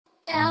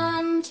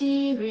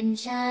frontier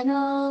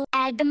channel.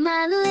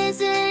 Agama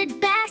Lizard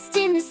basks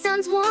in the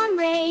sun's warm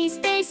rays.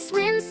 They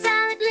swim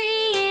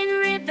silently in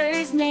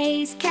rivers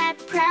maze. Cat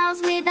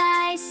prowls with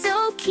eyes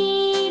so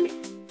keen.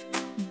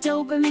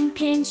 Doberman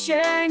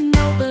Pinscher,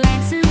 noble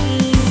and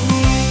serene.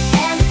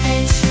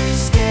 Elephant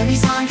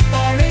scurries on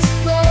forest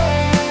floor.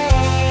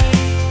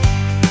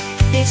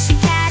 Fishy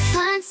cat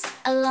hunts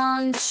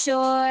along the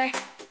shore.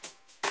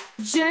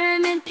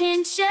 German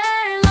Pinscher,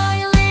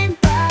 loyal and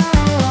bold.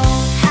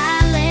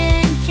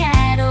 Highland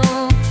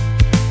cattle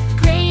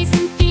graze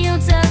in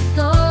fields of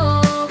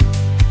gold.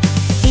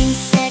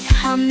 Insect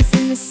hums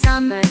in the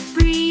summer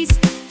breeze.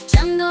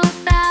 Jungle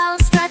fowl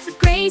struts with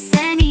grace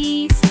and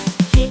ease.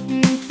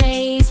 Kitten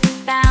plays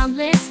with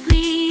boundless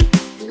glee.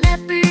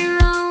 Leopard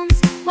roams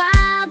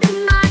wild and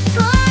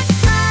Markhor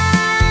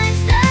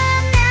climbs the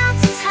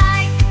mountains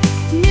high.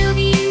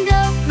 Nubian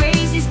goat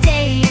grazes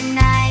day and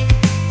night.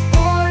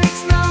 Oryx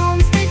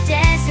roams the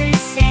desert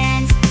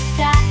sands.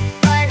 Peacock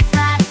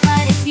Butterfly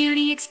flooded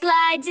beauty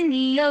glides in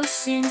the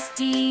oceans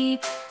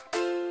deep.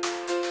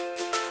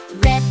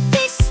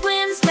 Redfish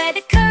swims where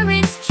the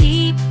currents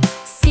keep.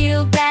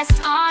 Seal basks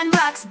on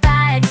rocks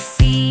by the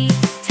sea.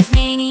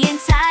 Tasmanian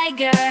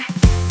tiger